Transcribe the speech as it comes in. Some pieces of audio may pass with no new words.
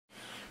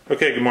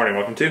Okay, good morning.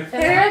 Welcome to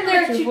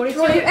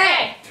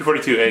FamilyMath242a.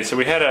 242a. So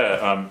we had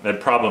a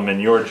problem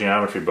in your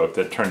geometry book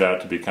that turned out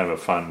to be kind of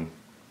a fun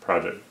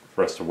project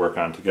for us to work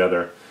on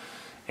together.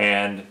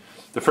 And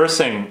the first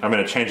thing, I'm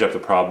going to change up the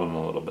problem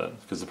a little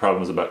bit because the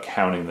problem is about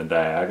counting the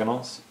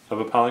diagonals of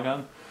a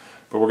polygon.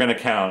 But we're going to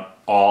count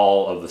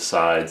all of the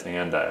sides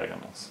and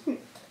diagonals.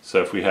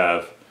 So if we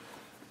have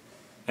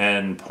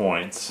n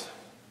points,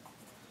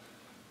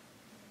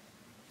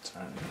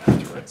 sorry, I'm going to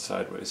have to write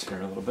sideways here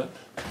a little bit.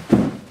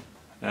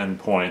 N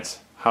points,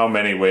 how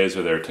many ways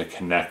are there to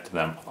connect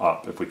them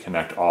up if we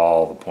connect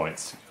all the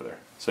points together?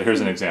 So here's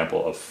an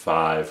example of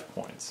 5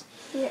 points.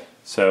 Yeah.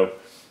 So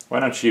why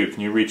don't can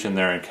you reach in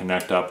there and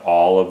connect up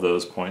all of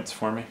those points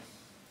for me?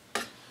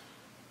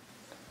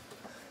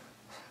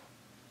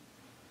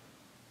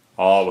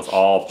 With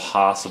all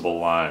possible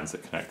lines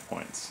that connect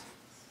points.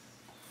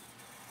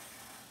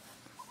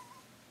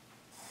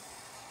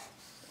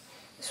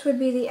 This would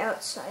be the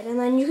outside, and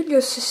then you could go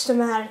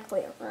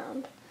systematically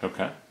around.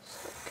 Okay.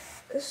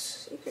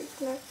 This, you could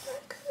connect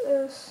like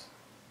this.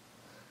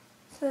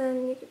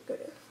 Then you could go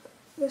to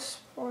this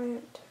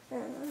point,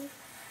 and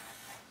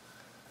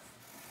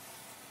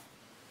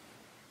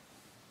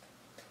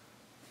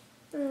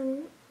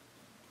then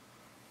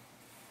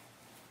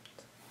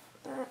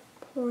that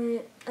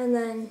point, and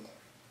then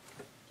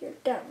you're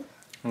done.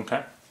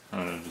 Okay.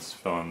 I'm going to just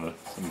fill in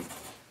some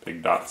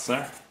big dots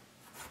there.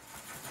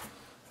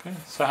 Okay.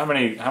 So how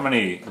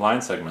many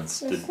line segments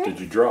did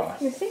you draw?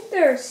 I think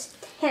there's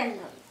 10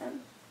 of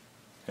them.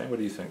 Okay. What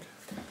do you think?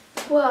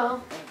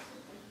 Well,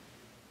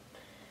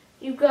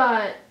 you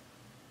got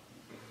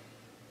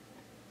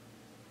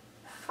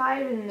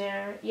 5 in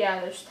there.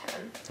 Yeah, there's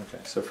 10. Okay.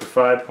 So for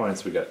 5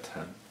 points, we got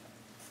 10.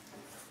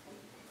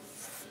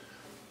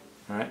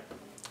 All right.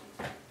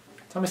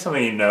 Tell me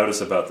something you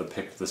notice about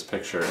this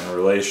picture in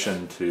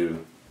relation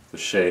to the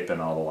shape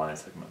and all the line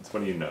segments. What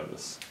do you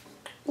notice?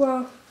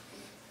 Well,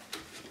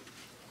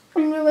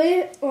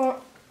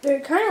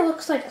 it kind of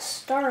looks like a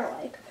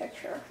star-like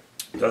picture.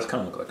 It does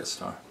kind of look like a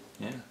star.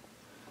 Yeah.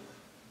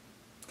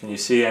 Can you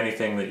see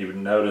anything that you would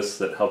notice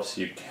that helps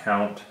you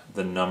count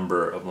the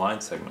number of line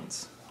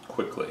segments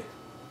quickly?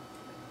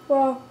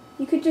 Well,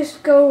 you could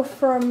just go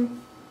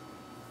from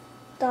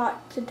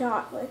dot to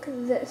dot like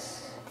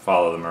this.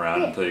 Follow them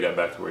around until you got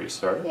back to where you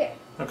started? Yeah.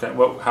 Okay.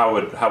 Well, how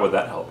would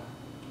that help?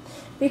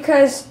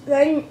 Because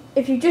then,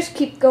 if you just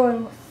keep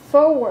going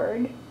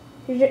forward,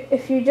 then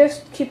if you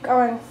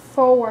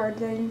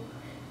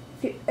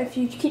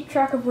keep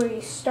track of where you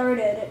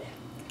started, it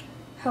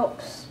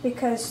helps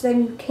because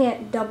then you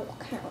can't double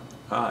count.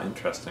 Ah,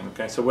 interesting.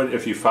 Okay. So what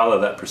if you follow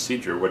that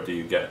procedure? What do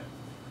you get?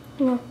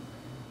 No.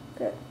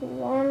 Get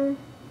 1,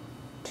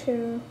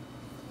 2,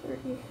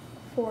 3,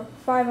 4,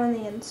 5 on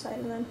the inside,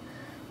 and then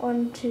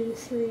 1, 2,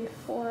 3,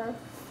 4,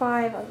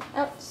 5 on the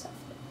outside.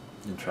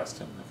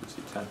 Interesting. That gives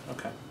you 10.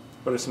 Okay.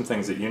 What are some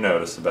things that you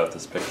notice about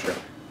this picture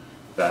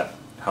that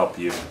help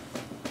you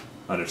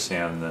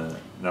understand the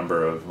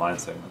number of line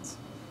segments?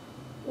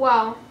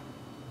 Well,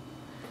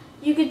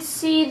 you could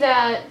see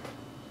that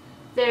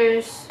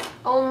there's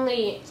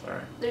only...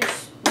 Sorry.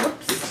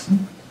 Whoops.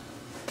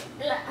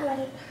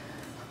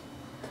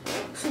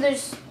 So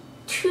there's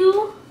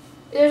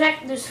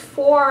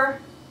 4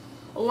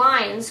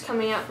 lines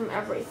coming out from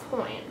every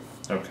point.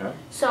 Okay.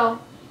 So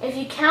if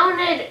you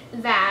counted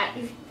that,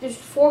 there's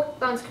 4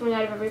 lines coming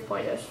out of every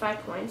point. There's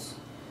 5 points,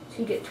 so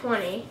you get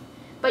 20.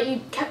 But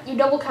you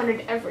double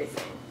counted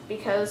everything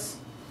because,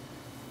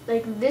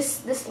 like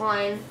this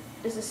line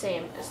is the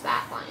same as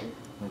that line.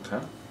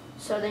 Okay.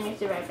 So then you have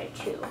to divide by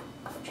 2,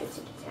 which gets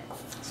you to 10.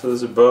 So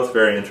those are both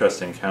very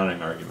interesting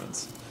counting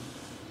arguments.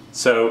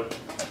 So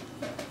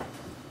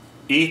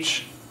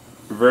each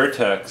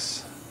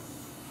vertex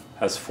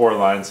has 4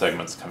 line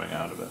segments coming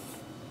out of it.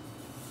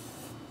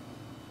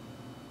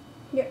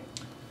 Yep.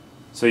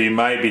 So you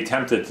might be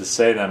tempted to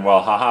say then,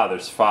 well, haha,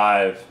 there's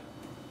 5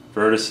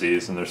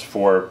 vertices and there's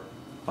 4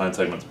 line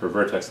segments per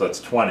vertex, so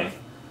that's 20.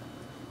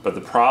 But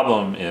the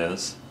problem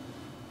is,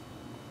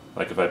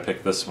 like if I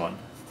pick this one,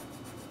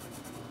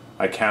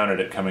 I counted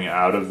it coming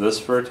out of this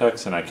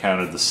vertex and I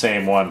counted the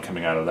same one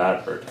coming out of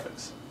that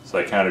vertex. So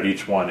I counted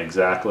each one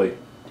exactly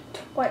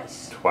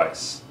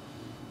twice.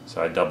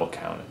 So I double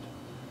counted.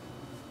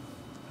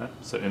 Okay?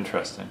 So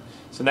interesting.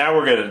 So now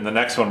the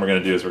next one we're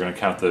going to do is we're going to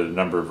count the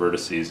number of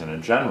vertices in a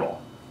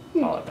general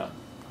polygon.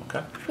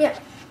 Okay? Yeah.